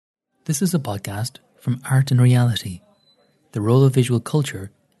This is a podcast from Art and Reality, the role of visual culture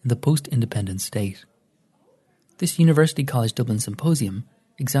in the post-independent state. This University College Dublin symposium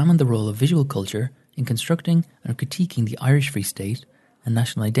examined the role of visual culture in constructing and critiquing the Irish Free State and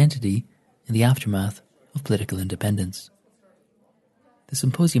national identity in the aftermath of political independence. The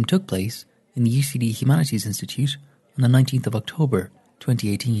symposium took place in the UCD Humanities Institute on the 19th of October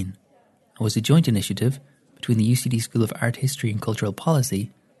 2018 and was a joint initiative between the UCD School of Art History and Cultural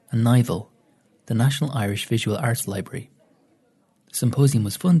Policy and NIVAL, the National Irish Visual Arts Library. The symposium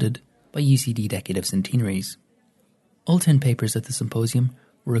was funded by UCD Decade of Centenaries. All 10 papers at the symposium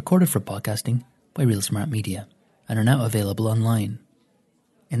were recorded for podcasting by Real Smart Media and are now available online.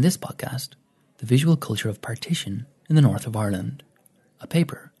 In this podcast, The Visual Culture of Partition in the North of Ireland, a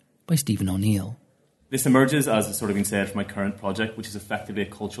paper by Stephen O'Neill. This emerges, as has sort of been said, from my current project, which is effectively a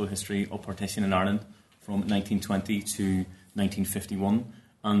cultural history of partition in Ireland from 1920 to 1951.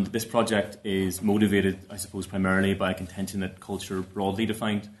 And this project is motivated, I suppose, primarily by a contention that culture, broadly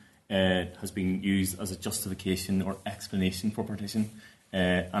defined, has been used as a justification or explanation for partition,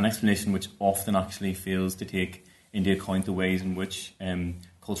 an explanation which often actually fails to take into account the ways in which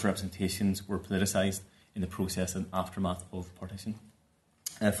cultural representations were politicised in the process and aftermath of partition.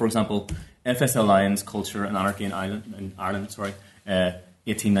 For example, FSL Lyons' Culture and Anarchy in Ireland,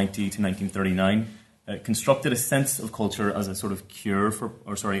 1890 to 1939, constructed a sense of culture as a sort of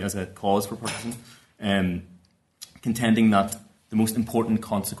as a cause for partition, contending that the most important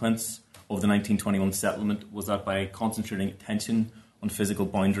consequence of the 1921 settlement was that by concentrating attention on physical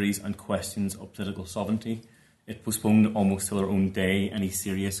boundaries and questions of political sovereignty, it postponed almost till our own day any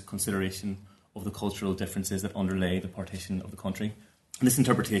serious consideration of the cultural differences that underlay the partition of the country. And this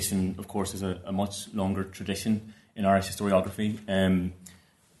interpretation, of course, is a much longer tradition in Irish historiography,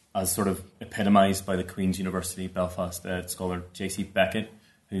 as sort of epitomised by the Queen's University Belfast scholar J.C. Beckett,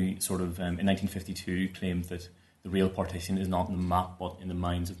 who sort of in 1952 claimed that the real partition is not in the map but in the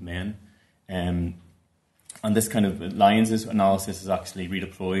minds of men. And this kind of Lyons' analysis is actually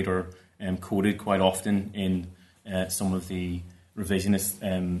redeployed or quoted quite often in some of the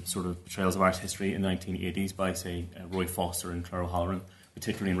revisionist sort of portrayals of Irish history in the 1980s by, say, Roy Foster and Claire O'Halloran,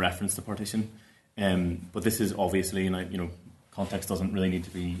 particularly in reference to partition. But this is obviously, context doesn't really need to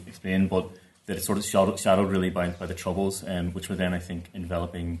be explained, but that it's sort of shadowed really by the Troubles, which were then, I think,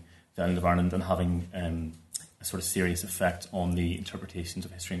 enveloping the island of Ireland and having a sort of serious effect on the interpretations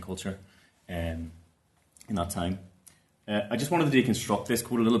of history and culture in that time. I just wanted to deconstruct this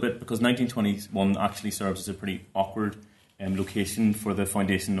quote a little bit because 1921 actually serves as a pretty awkward location for the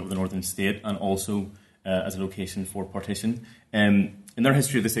foundation of the Northern State and also as a location for partition. In their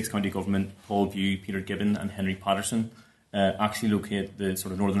history of the six-county government, Paul Bew, Peter Gibbon and Henry Patterson actually locate the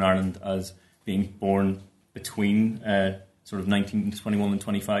sort of Northern Ireland as being born between sort of 1921 and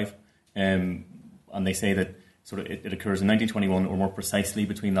 25. And they say that sort of it occurs in 1921 or more precisely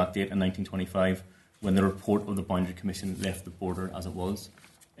between that date and 1925 when the report of the Boundary Commission left the border as it was.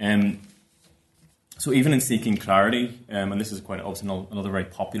 So even in seeking clarity, and this is quite obviously another very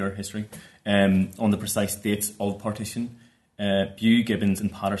popular history, on the precise dates of partition, Bew, Gibbons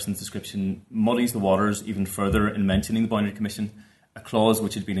and Patterson's description muddies the waters even further in mentioning the Boundary Commission, a clause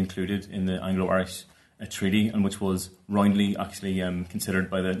which had been included in the Anglo-Irish Treaty and which was roundly actually considered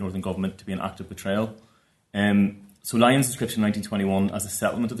by the Northern Government to be an act of betrayal. So Lyons' description in 1921 as a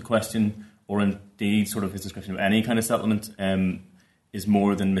settlement of the question, or indeed sort of his description of any kind of settlement, is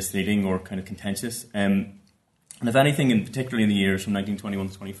more than misleading or kind of contentious. And if anything, and particularly in the years from 1921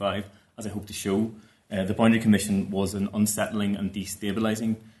 to 25, as I hope to show, the Boundary Commission was an unsettling and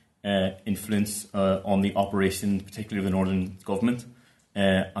destabilising influence on the operation, particularly of the Northern Government,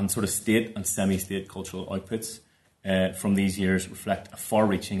 and sort of state and semi-state cultural outputs from these years reflect a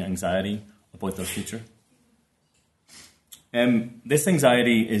far-reaching anxiety about their future. This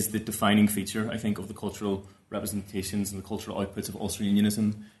anxiety is the defining feature, I think, of the cultural representations and the cultural outputs of Ulster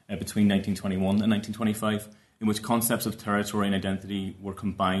Unionism between 1921 and 1925, in which concepts of territory and identity were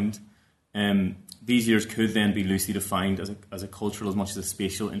combined. These years could then be loosely defined as a cultural as much as a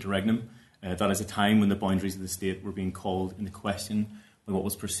spatial interregnum. That is a time when the boundaries of the state were being called into question by what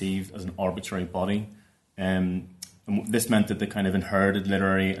was perceived as an arbitrary body. And this meant that the kind of inherited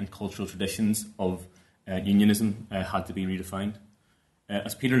literary and cultural traditions of unionism had to be redefined.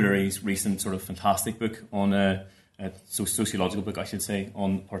 As Peter Lurie's recent sort of fantastic book on, sociological book I should say,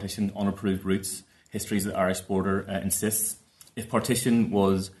 on partition, Unapproved Roots, Histories of the Irish Border insists, if partition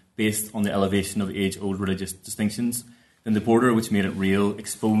was based on the elevation of age-old religious distinctions, then the border which made it real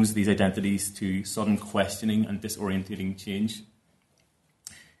exposed these identities to sudden questioning and disorientating change.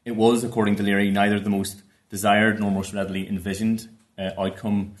 It was, according to Leary, neither the most desired nor most readily envisioned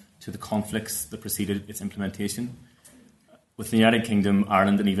outcome to the conflicts that preceded its implementation. With the United Kingdom,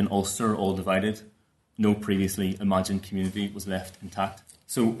 Ireland and even Ulster all divided, no previously imagined community was left intact.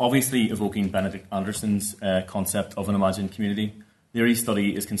 So obviously evoking Benedict Anderson's concept of an imagined community, the Erie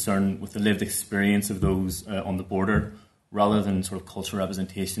study is concerned with the lived experience of those on the border rather than sort of cultural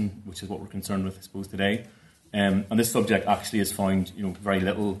representation, which is what we're concerned with, I suppose, today. And this subject actually has found very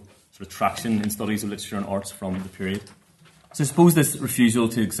little sort of traction in studies of literature and arts from the period. So I suppose this refusal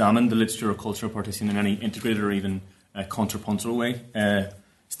to examine the literature or cultural partition in any integrated or even contrapuntal way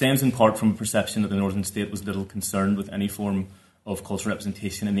stems in part from a perception that the Northern State was little concerned with any form of cultural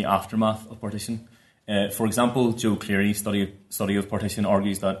representation in the aftermath of partition. For example, Joe Cleary's study of partition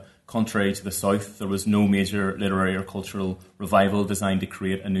argues that, contrary to the South, there was no major literary or cultural revival designed to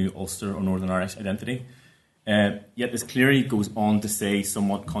create a new Ulster or Northern Irish identity. Yet, as Cleary goes on to say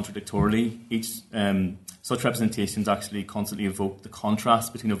somewhat contradictorily, such representations actually constantly evoke the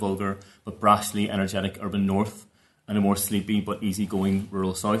contrast between a vulgar but brashly energetic urban north and a more sleepy but easygoing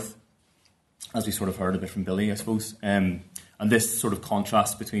rural south, as we sort of heard a bit from Billy, I suppose. And this sort of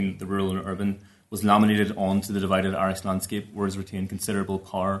contrast between the rural and urban was laminated onto the divided Irish landscape, where it has retained considerable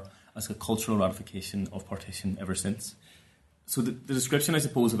power as a cultural ratification of partition ever since. So the description, I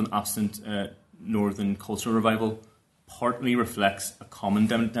suppose, of an absent northern cultural revival partly reflects a common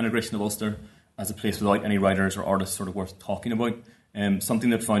denigration of Ulster as a place without any writers or artists sort of worth talking about, something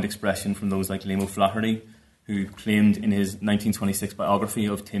that found expression from those like Liam O'Flaherty, who claimed in his 1926 biography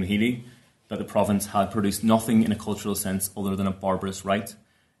of Tim Healy that the province had produced nothing in a cultural sense other than a barbarous rite,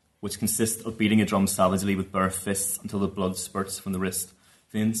 which consists of beating a drum savagely with bare fists until the blood spurts from the wrist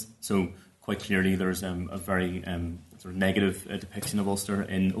veins. So quite clearly there's a very sort of negative depiction of Ulster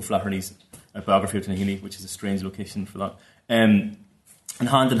in O'Flaherty's biography of Tim Healy, which is a strange location for that. And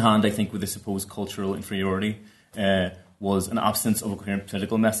hand in hand, I think, with the supposed cultural inferiority was an absence of a coherent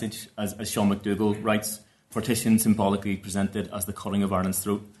political message. As Sean McDougall writes, partition, symbolically presented as the cutting of Ireland's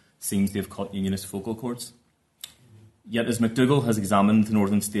throat, seems to have cut unionist vocal cords. Yet, as McDougall has examined, the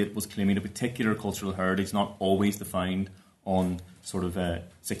Northern State was claiming a particular cultural heritage not always defined on sort of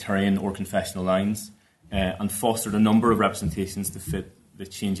sectarian or confessional lines, and fostered a number of representations to fit the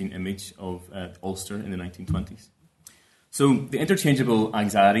changing image of Ulster in the 1920s. So the interchangeable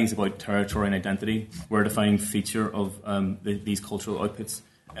anxieties about territory and identity were a defining feature of these cultural outputs,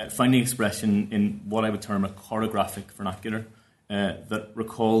 finding expression in what I would term a choreographic vernacular that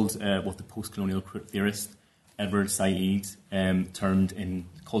recalled what the post-colonial theorist Edward Said termed in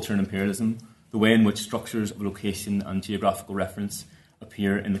Culture and Imperialism, the way in which structures of location and geographical reference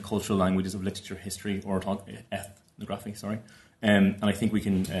appear in the cultural languages of literature, history, or ethnography. And I think we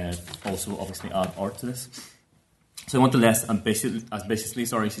can also obviously add art to this. So I want to less ambitiously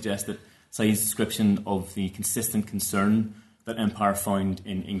suggest that Said's description of the consistent concern that empire found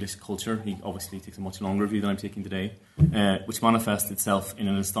in English culture, he obviously takes a much longer view than I'm taking today, which manifests itself in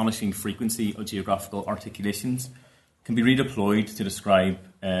an astonishing frequency of geographical articulations, can be redeployed to describe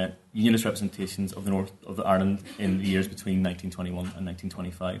unionist representations of the north of Ireland in the years between 1921 and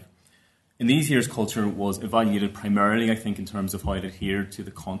 1925. In these years, culture was evaluated primarily, I think, in terms of how it adhered to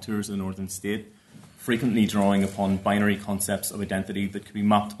the contours of the Northern State, frequently drawing upon binary concepts of identity that could be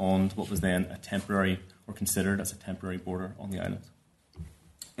mapped on to what was then a temporary or considered as a temporary border on the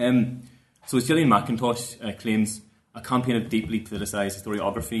island. So as Gillian McIntosh claims, a campaign of deeply politicised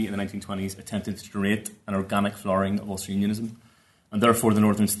historiography in the 1920s attempted to narrate an organic flowering of Ulster Unionism, and therefore the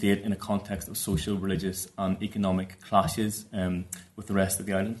Northern State in a context of social, religious and economic clashes with the rest of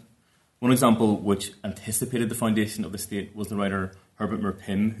the island. One example which anticipated the foundation of the state was the writer Herbert Moore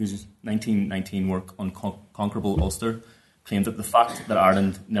Pym, whose 1919 work on Conquerable Ulster claimed that the fact is that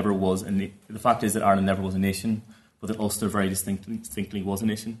Ireland never was a nation, but that Ulster very distinctly was a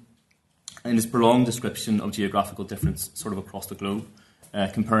nation. In his prolonged description of geographical difference sort of across the globe,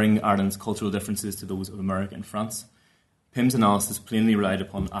 comparing Ireland's cultural differences to those of America and France, Pym's analysis plainly relied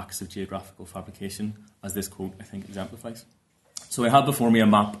upon acts of geographical fabrication, as this quote, I think, exemplifies. So I have before me a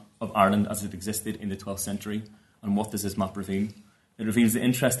map of Ireland as it existed in the 12th century, and what does this map reveal? It reveals the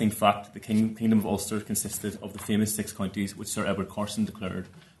interesting fact that the Kingdom of Ulster consisted of the famous 6 counties which Sir Edward Carson declared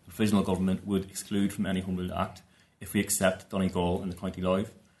the provisional government would exclude from any Home Rule Act if we accept Donegal and the County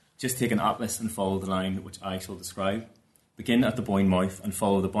Louth. Just take an atlas and follow the line which I shall describe. Begin at the Boyne mouth and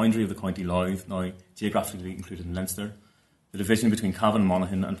follow the boundary of the County Louth, now geographically included in Leinster, the division between Cavan and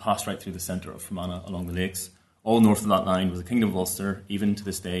Monaghan, and pass right through the centre of Fermanagh along the lakes. All north of that line was the Kingdom of Ulster. Even to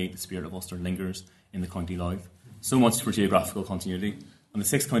this day, the spirit of Ulster lingers in the County Louth. So much for geographical continuity. And the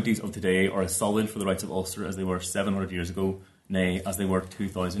 6 counties of today are as solid for the rights of Ulster as they were 700 years ago, nay, as they were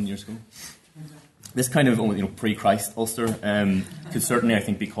 2,000 years ago. This kind of pre-Christ Ulster could certainly, I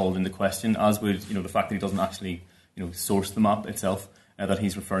think, be called into question, as would the fact that he doesn't actually source the map itself that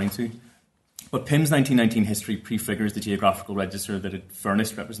he's referring to. But Pym's 1919 history prefigures the geographical register that had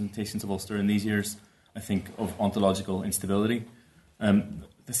furnished representations of Ulster in these years, I think, of ontological instability.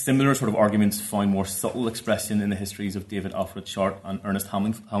 The similar sort of arguments find more subtle expression in the histories of David Alfred Chart and Ernest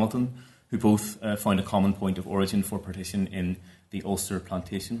Hamilton, who both find a common point of origin for partition in the Ulster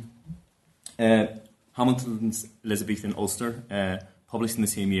plantation. Hamilton's Elizabethan Ulster, published in the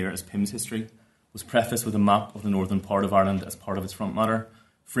same year as Pym's history, was prefaced with a map of the northern part of Ireland as part of its front matter,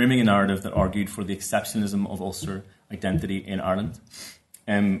 framing a narrative that argued for the exceptionalism of Ulster identity in Ireland.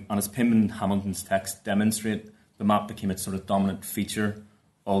 And as Pym and Hamilton's text demonstrate, the map became its sort of dominant feature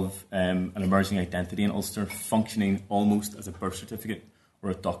of an emerging identity in Ulster, functioning almost as a birth certificate or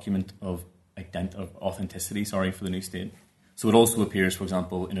a document of authenticity for the new state. So it also appears, for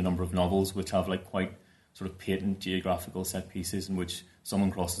example, in a number of novels which have quite sort of patent geographical set pieces in which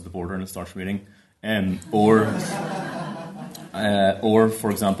someone crosses the border and it starts raining, or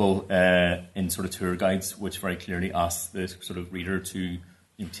for example, in sort of tour guides which very clearly ask the sort of reader to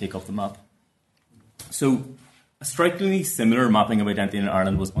take up the map. So a strikingly similar mapping of identity in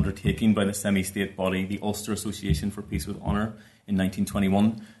Ireland was undertaken by the semi-state body, the Ulster Association for Peace with Honour, in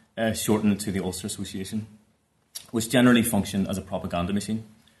 1921, shortened to the Ulster Association, which generally functioned as a propaganda machine.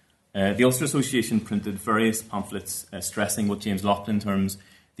 The Ulster Association printed various pamphlets stressing what James Laughlin terms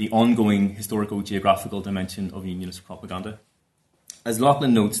the ongoing historico-geographical dimension of Unionist propaganda. As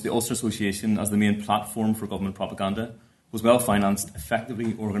Laughlin notes, the Ulster Association, as the main platform for government propaganda, was well financed,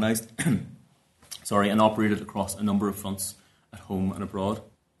 effectively organised, and operated across a number of fronts at home and abroad.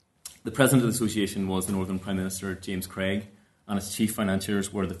 The president of the association was the Northern Prime Minister James Craig, and its chief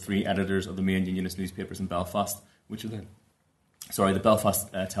financiers were the three editors of the main Unionist newspapers in Belfast, which are the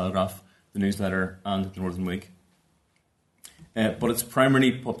Belfast Telegraph, the Newsletter, and the Northern Whig. But its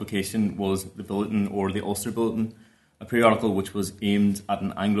primary publication was the Bulletin, or the Ulster Bulletin, a periodical which was aimed at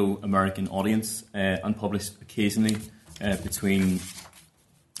an Anglo-American audience and published occasionally between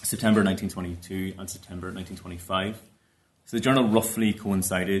September 1922 and September 1925. So the journal roughly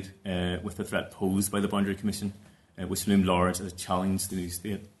coincided with the threat posed by the Boundary Commission, which loomed large as a challenge to the new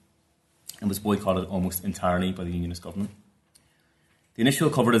state, and was boycotted almost entirely by the Unionist government. The initial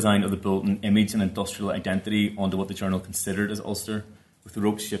cover design of the Bulletin imaged an industrial identity onto what the journal considered as Ulster, with the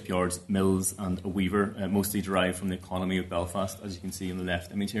ropes, shipyards, mills, and a weaver, mostly derived from the economy of Belfast, as you can see in the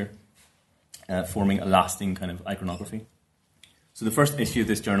left image here, forming a lasting kind of iconography. So the first issue of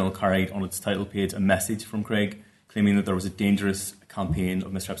this journal carried on its title page a message from Craig claiming that there was a dangerous campaign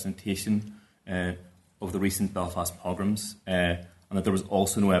of misrepresentation of the recent Belfast pogroms, and that there was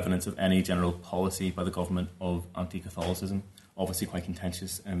also no evidence of any general policy by the government of anti-Catholicism. Obviously quite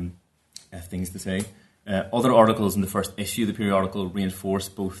contentious things to say. Other articles in the first issue of the periodical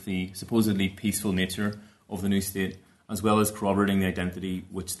reinforced both the supposedly peaceful nature of the new state as well as corroborating the identity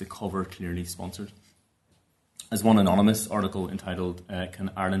which the cover clearly sponsored. As one anonymous article entitled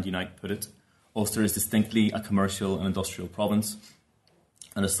Can Ireland Unite put it, Ulster is distinctly a commercial and industrial province,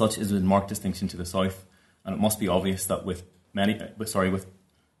 and as such is in marked distinction to the south, and it must be obvious that with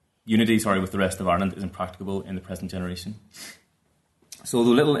unity with the rest of Ireland is impracticable in the present generation. So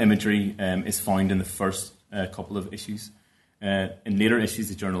although little imagery is found in the first couple of issues, in later issues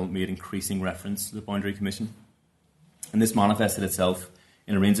the journal made increasing reference to the Boundary Commission, and this manifested itself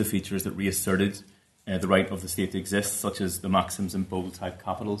in a range of features that reasserted the right of the state to exist, such as the maxims in bold type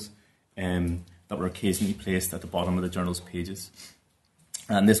capitals that were occasionally placed at the bottom of the journal's pages.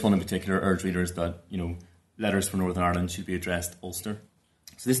 And this one in particular urged readers that letters for Northern Ireland should be addressed Ulster.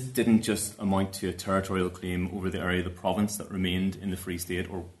 So this didn't just amount to a territorial claim over the area of the province that remained in the Free State,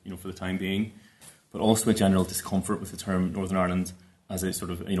 or for the time being, but also a general discomfort with the term Northern Ireland as a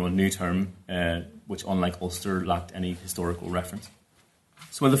sort of a new term, which, unlike Ulster, lacked any historical reference.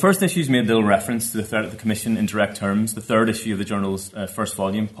 So while the first issues made little reference to the threat of the Commission in direct terms, the third issue of the journal's first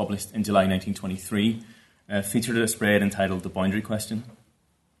volume, published in July 1923, featured a spread entitled The Boundary Question.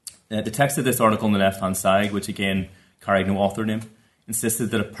 The text of this article on the left-hand side, which again carried no author name, insisted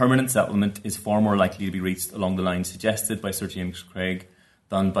that a permanent settlement is far more likely to be reached along the lines suggested by Sir James Craig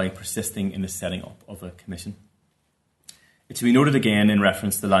than by persisting in the setting up of a commission. It should be noted again in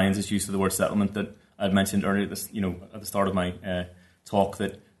reference to Lyons' use of the word settlement that I had mentioned earlier at the start of my talk,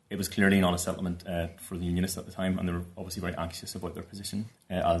 that it was clearly not a settlement for the Unionists at the time, and they were obviously very anxious about their position,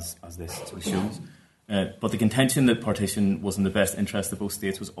 as this sort of shows. But the contention that partition was in the best interest of both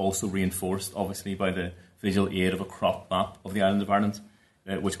states was also reinforced, obviously, by the visual aid of a cropped map of the island of Ireland,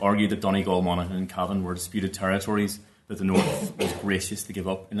 which argued that Donegal, Monaghan and Cavan were disputed territories that the North was gracious to give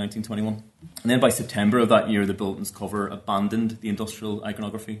up in 1921. And then by September of that year, the bulletin's cover abandoned the industrial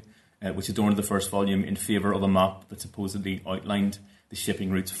iconography, which adorned the first volume, in favour of a map that supposedly outlined the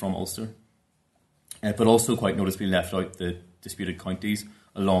shipping routes from Ulster, but also quite noticeably left out the disputed counties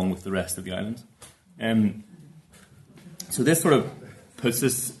along with the rest of the island. So this sort of puts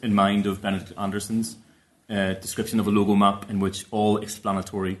us in mind of Benedict Anderson's description of a logo map in which all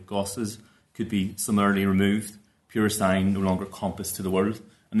explanatory glosses could be summarily removed, pure sign, no longer compass to the world.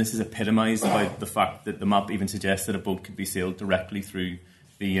 And this is epitomised by the fact that the map even suggests that a boat could be sailed directly through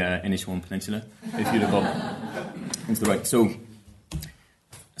the Inishowen Peninsula if you look up into the right. So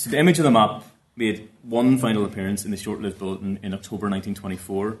the image of the map made one final appearance in the short-lived bulletin in October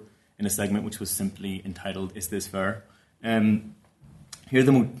 1924 in a segment which was simply entitled "Is This Fair?" Here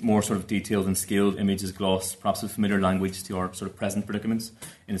the more sort of detailed and scaled image is glossed, perhaps with familiar language to our sort of present predicaments,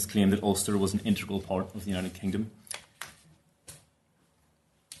 in its claim that Ulster was an integral part of the United Kingdom.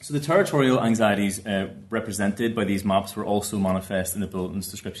 So the territorial anxieties represented by these maps were also manifest in the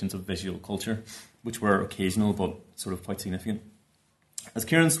bulletin's descriptions of visual culture, which were occasional but sort of quite significant. As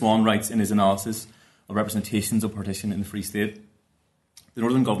Kieran Swan writes in his analysis of representations of partition in the Free State, the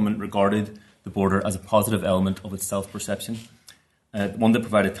Northern Government regarded the border as a positive element of its self-perception, one that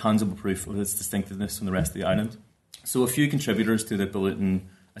provided tangible proof of its distinctiveness from the rest of the island. So a few contributors to the bulletin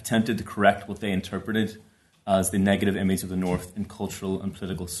attempted to correct what they interpreted as the negative image of the North in cultural and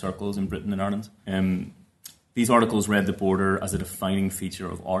political circles in Britain and Ireland. These articles read the border as a defining feature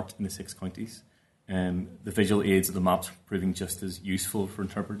of art in the six counties, the visual aids of the maps proving just as useful for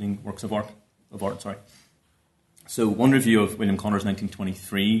interpreting works of art. So one review of William Connor's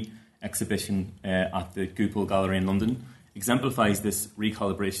 1923 exhibition at the Goupil Gallery in London exemplifies this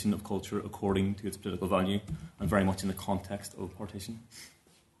recalibration of culture according to its political value and very much in the context of partition.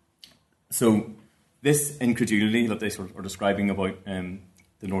 So this incredulity that they sort of are describing about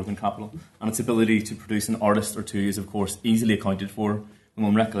the northern capital and its ability to produce an artist or two is of course easily accounted for when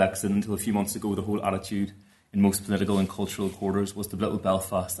one recollects that until a few months ago the whole attitude in most political and cultural quarters was to belittle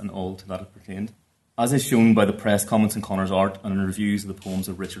Belfast and all to that it pertained. As is shown by the press comments on Connor's art and in reviews of the poems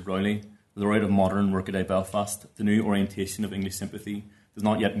of Richard Rowley, the laureate of modern workaday Belfast, the new orientation of English sympathy does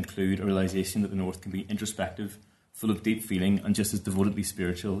not yet include a realisation that the North can be introspective, full of deep feeling and just as devotedly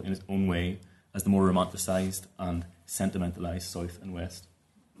spiritual in its own way as the more romanticised and sentimentalised South and West.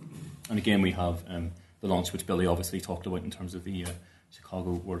 And again we have the launch which Billy obviously talked about in terms of the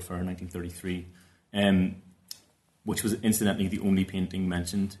Chicago World Fair in 1933, which was incidentally the only painting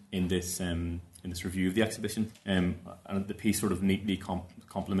mentioned in this review of the exhibition. And the piece sort of neatly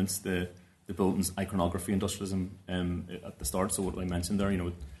complements the bulletin's iconography industrialism at the start. So what I mentioned there,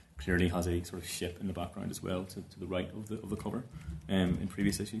 it clearly has a sort of ship in the background as well to the right of the cover in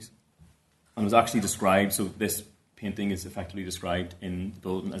previous issues. And it was actually described, so this painting is effectively described in the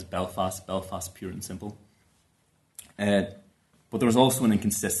bulletin as Belfast pure and simple. But there was also an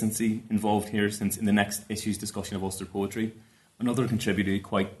inconsistency involved here, since in the next issue's discussion of Ulster poetry, another contributor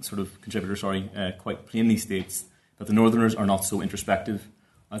quite plainly states that the Northerners are not so introspective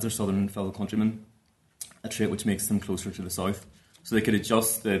as their southern fellow countrymen, a trait which makes them closer to the South. So they could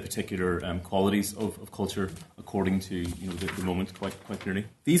adjust the particular qualities of culture according to the moment quite clearly.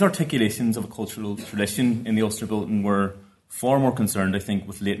 These articulations of a cultural tradition in the Ulster Bulletin were far more concerned, I think,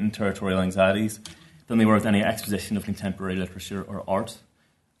 with latent territorial anxieties than they were with any exposition of contemporary literature or art.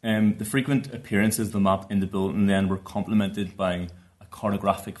 The frequent appearances of the map in the Bulletin then were complemented by a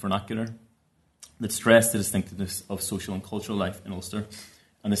cartographic vernacular that stressed the distinctiveness of social and cultural life in Ulster,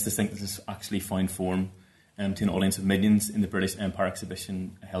 and this distinctiveness actually found form to an audience of millions in the British Empire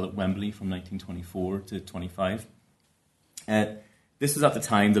exhibition held at Wembley from 1924 to 25. This was at the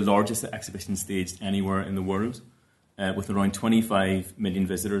time the largest exhibition staged anywhere in the world, with around 25 million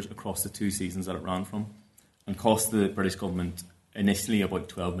visitors across the 2 seasons that it ran from, and cost the British government initially about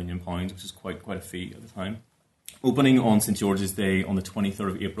 £12 million, which is quite a feat at the time. Opening on St George's Day on the 23rd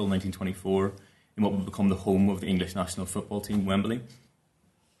of April 1924 in what would become the home of the English national football team, Wembley,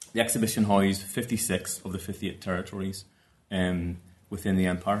 the exhibition housed 56 of the 58 territories within the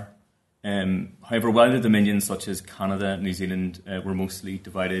Empire. However, while the dominions such as Canada and New Zealand were mostly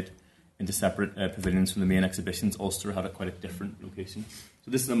divided into separate pavilions from the main exhibitions, Ulster had quite a different location.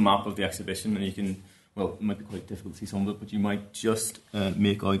 So this is a map of the exhibition, and you can, it might be quite difficult to see some of it, but you might just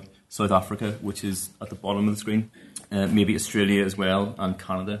make out South Africa, which is at the bottom of the screen, maybe Australia as well, and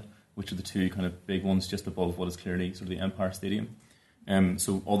Canada, which are the two kind of big ones just above what is clearly sort of the Empire Stadium.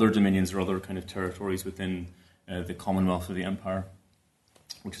 So other dominions or other kind of territories within the Commonwealth of the Empire,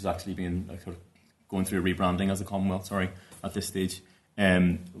 which is actually being sort of going through a rebranding as the Commonwealth, at this stage,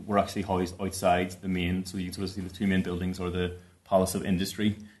 were actually housed outside the main. So you can sort of see the two main buildings, or the Palace of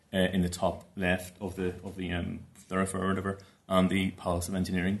Industry in the top left of the thoroughfare or whatever, and the Palace of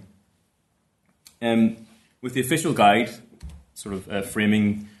Engineering. With the official guide sort of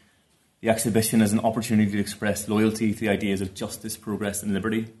framing the exhibition as an opportunity to express loyalty to the ideas of justice, progress and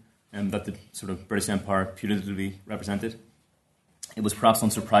liberty that the sort of British Empire putatively represented, it was perhaps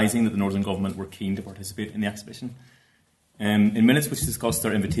unsurprising that the Northern Government were keen to participate in the exhibition. In minutes which discussed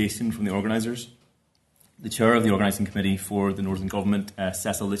their invitation from the organisers, the chair of the organising committee for the Northern Government,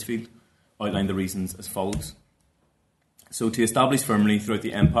 Cecil Litchfield, outlined the reasons as follows. So, to establish firmly throughout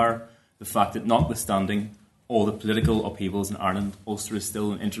the Empire the fact that, notwithstanding all the political upheavals in Ireland, Ulster is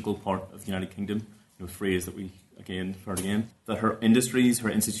still an integral part of the United Kingdom, a phrase that we heard again, that her industries, her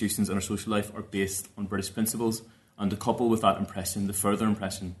institutions and her social life are based on British principles, and to couple with that impression, the further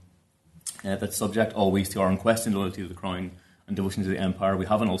impression that, subject always to our unquestioned loyalty to the Crown and devotion to the Empire, we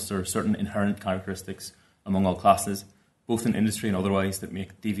have in Ulster certain inherent characteristics among all classes, both in industry and otherwise, that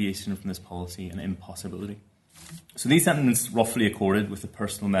make deviation from this policy an impossibility. So these sentiments roughly accorded with the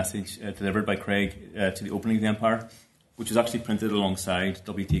personal message delivered by Craig to the opening of the Empire, which was actually printed alongside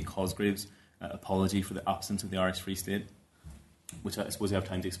W.T. Cosgrave's apology for the absence of the Irish Free State, which I suppose I have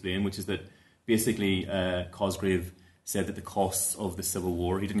time to explain, which is that basically Cosgrave said that the costs of the Civil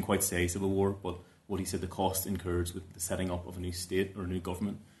War, he didn't quite say Civil War, but what he said the cost incurred with the setting up of a new state or a new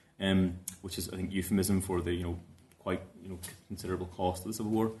government, which is, I think, euphemism for the quite considerable cost of the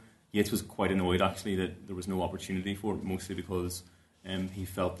Civil War. Yeats was quite annoyed actually that there was no opportunity for it, mostly because he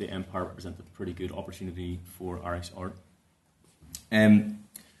felt the Empire represented a pretty good opportunity for Irish art.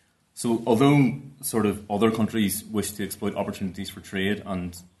 So although sort of other countries wish to exploit opportunities for trade,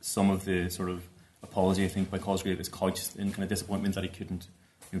 and some of the sort of apology I think by Cosgrave is couched in kind of disappointment that he couldn't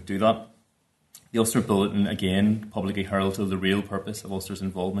do that, the Ulster Bulletin again publicly heralded the real purpose of Ulster's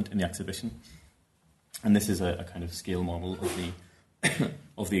involvement in the exhibition, and this is a kind of scale model of the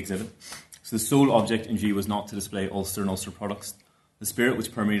of the exhibit. So the sole object in view was not to display Ulster and Ulster products. The spirit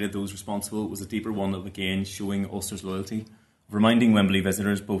which permeated those responsible was a deeper one of again showing Ulster's loyalty, of reminding Wembley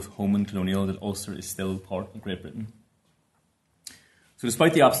visitors, both home and colonial, that Ulster is still part of Great Britain. So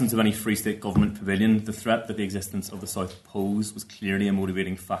despite the absence of any Free State government pavilion, the threat that the existence of the South posed was clearly a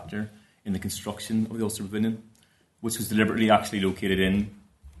motivating factor in the construction of the Ulster Pavilion, which was deliberately actually located in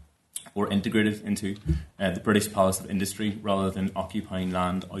or integrated into the British Palace of Industry, rather than occupying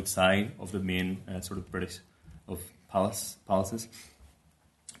land outside of the main sort of British palaces.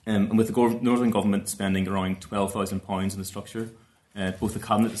 And with the Northern Government spending around £12,000 on the structure, both the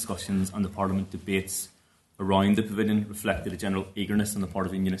Cabinet discussions and the Parliament debates around the pavilion reflected a general eagerness on the part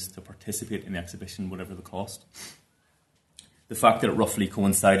of Unionists to participate in the exhibition, whatever the cost. The fact that it roughly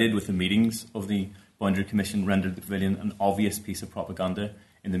coincided with the meetings of the Boundary Commission rendered the pavilion an obvious piece of propaganda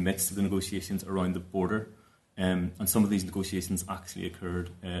in the midst of the negotiations around the border, and some of these negotiations actually occurred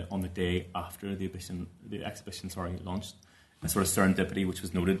on the day after the exhibition launched. A sort of serendipity which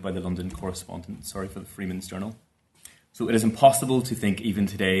was noted by the London correspondent for the Freeman's Journal. So it is impossible to think even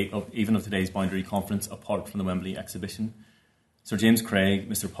of today's Boundary Conference apart from the Wembley exhibition. Sir James Craig,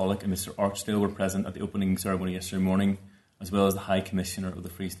 Mr Pollock and Mr Archdale were present at the opening ceremony yesterday morning, as well as the High Commissioner of the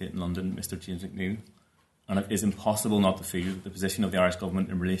Free State in London, Mr James McNeill. And it is impossible not to feel that the position of the Irish Government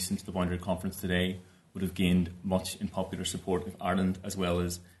in relation to the Boundary Conference today would have gained much in popular support if Ireland, as well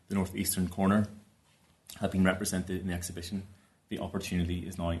as the northeastern corner, had been represented in the exhibition. The opportunity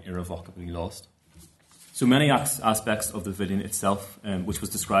is now irrevocably lost. So many aspects of the pavilion itself, which was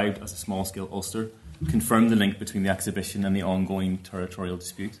described as a small-scale Ulster, confirm the link between the exhibition and the ongoing territorial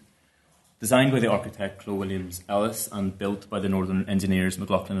dispute. Designed by the architect Chloe Williams Ellis and built by the Northern engineers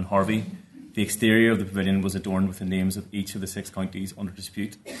McLaughlin and Harvey, the exterior of the pavilion was adorned with the names of each of the 6 counties under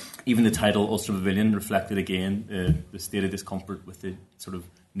dispute. Even the title Ulster Pavilion reflected again the stated discomfort with the sort of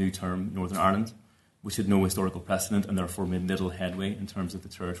new term Northern Ireland, which had no historical precedent and therefore made little headway in terms of the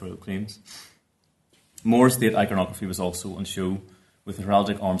territorial claims. More state iconography was also on show, with the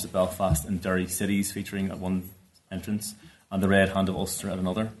heraldic arms of Belfast and Derry cities featuring at one entrance and the red hand of Ulster at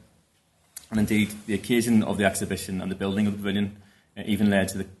another. And indeed, the occasion of the exhibition and the building of the pavilion even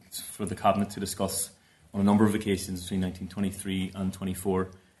led for the Cabinet to discuss on a number of occasions between 1923 and 24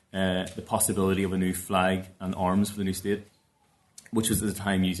 the possibility of a new flag and arms for the new state, which was at the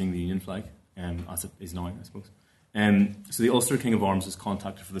time using the Union flag, as it is now, I suppose. So the Ulster King of Arms was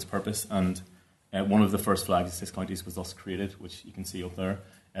contacted for this purpose, and one of the first flags of 6 counties was thus created, which you can see up there.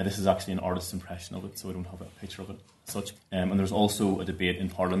 This is actually an artist's impression of it, so I don't have a picture of it as such. And there's also a debate in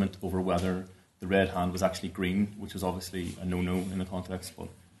Parliament over whether the red hand was actually green, which was obviously a no-no in the context. But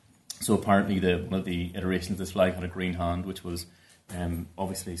so apparently one of the iterations of this flag had a green hand, which was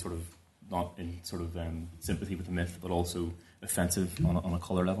obviously sort of not in sort of sympathy with the myth, but also offensive on a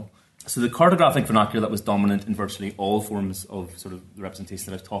colour level. So the cartographic vernacular that was dominant in virtually all forms of sort of the representation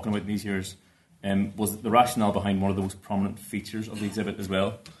that I was talking about in these years was the rationale behind one of the most prominent features of the exhibit as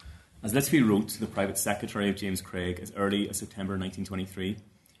well. As Litzvie wrote to the private secretary of James Craig as early as September 1923,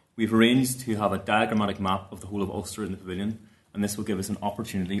 we've arranged to have a diagrammatic map of the whole of Ulster in the pavilion, and this will give us an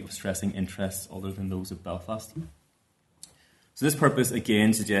opportunity of stressing interests other than those of Belfast. So this purpose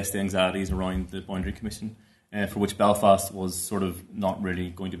again suggests the anxieties around the Boundary Commission, for which Belfast was sort of not really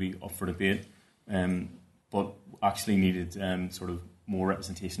going to be up for debate, but actually needed sort of more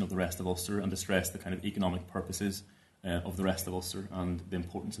representation of the rest of Ulster and to stress the kind of economic purposes of the rest of Ulster and the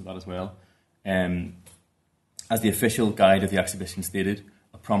importance of that as well. As the official guide of the exhibition stated,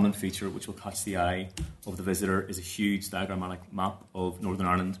 a prominent feature which will catch the eye of the visitor is a huge diagrammatic map of Northern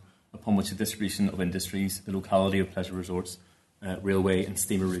Ireland, upon which the distribution of industries, the locality of pleasure resorts, railway and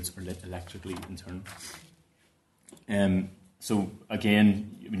steamer routes are lit electrically in turn. So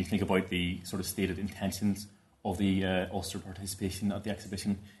again, when you think about the sort of stated intentions of the Ulster participation at the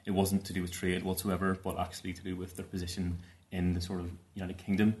exhibition, it wasn't to do with trade whatsoever, but actually to do with their position in the sort of United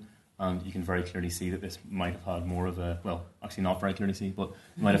Kingdom. And you can very clearly see that this might have had more of a, well, actually not very clearly see, but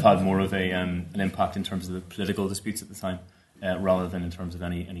might have had more of a an impact in terms of the political disputes at the time, rather than in terms of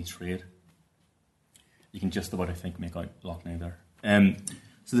any trade. You can just about, I think, make out Loughnane there.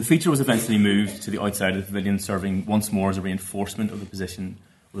 So the feature was eventually moved to the outside of the pavilion, serving once more as a reinforcement of the position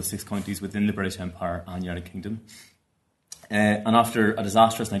of the 6 counties within the British Empire and United Kingdom. And after a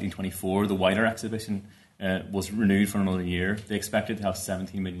disastrous 1924, the wider exhibition was renewed for another year. They expected to have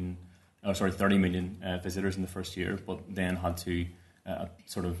 30 million visitors in the first year, but then had to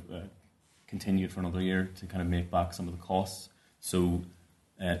continue for another year to kind of make back some of the costs. So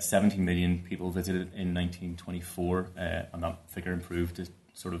 17 million people visited in 1924, and that figure improved to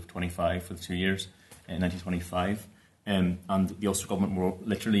sort of 25 for the 2 years in 1925. And the Ulster government were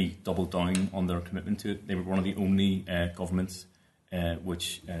literally doubled down on their commitment to it. They were one of the only governments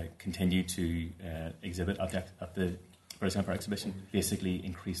which continued to exhibit at the British Empire exhibition, basically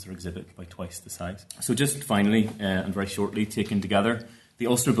increased their exhibit by twice the size. So just finally, and very shortly, taken together, the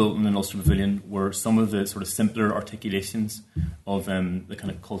Ulster Bulletin and Ulster Pavilion were some of the sort of simpler articulations of the kind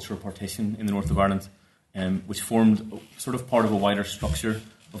of cultural partition in the north of Ireland, which formed sort of part of a wider structure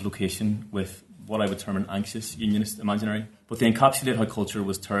of location with what I would term an anxious unionist imaginary. But they encapsulate how culture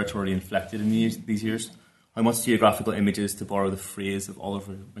was territorially inflected in these years, how much geographical images, to borrow the phrase of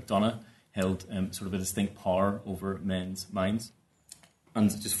Oliver MacDonagh, held sort of a distinct power over men's minds. And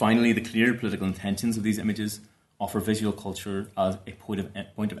just finally, the clear political intentions of these images offer visual culture as a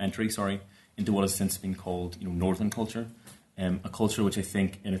point of entry into what has since been called northern culture, a culture which I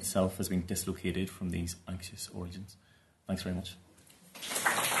think in itself has been dislocated from these anxious origins. Thanks very much.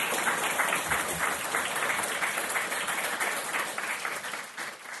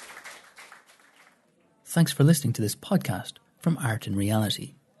 Thanks for listening to this podcast from Art and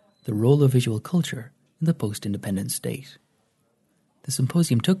Reality, the role of visual culture in the post-independent state. The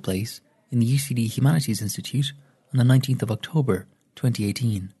symposium took place in the UCD Humanities Institute on the 19th of October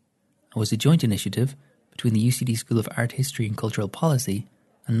 2018 and was a joint initiative between the UCD School of Art History and Cultural Policy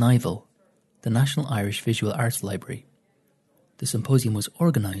and NIVAL, the National Irish Visual Arts Library. The symposium was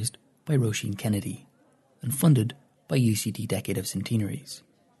organised by Roisin Kennedy and funded by UCD Decade of Centenaries.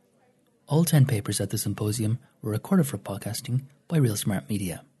 All 10 papers at the symposium were recorded for podcasting by Real Smart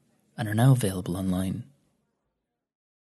Media and are now available online.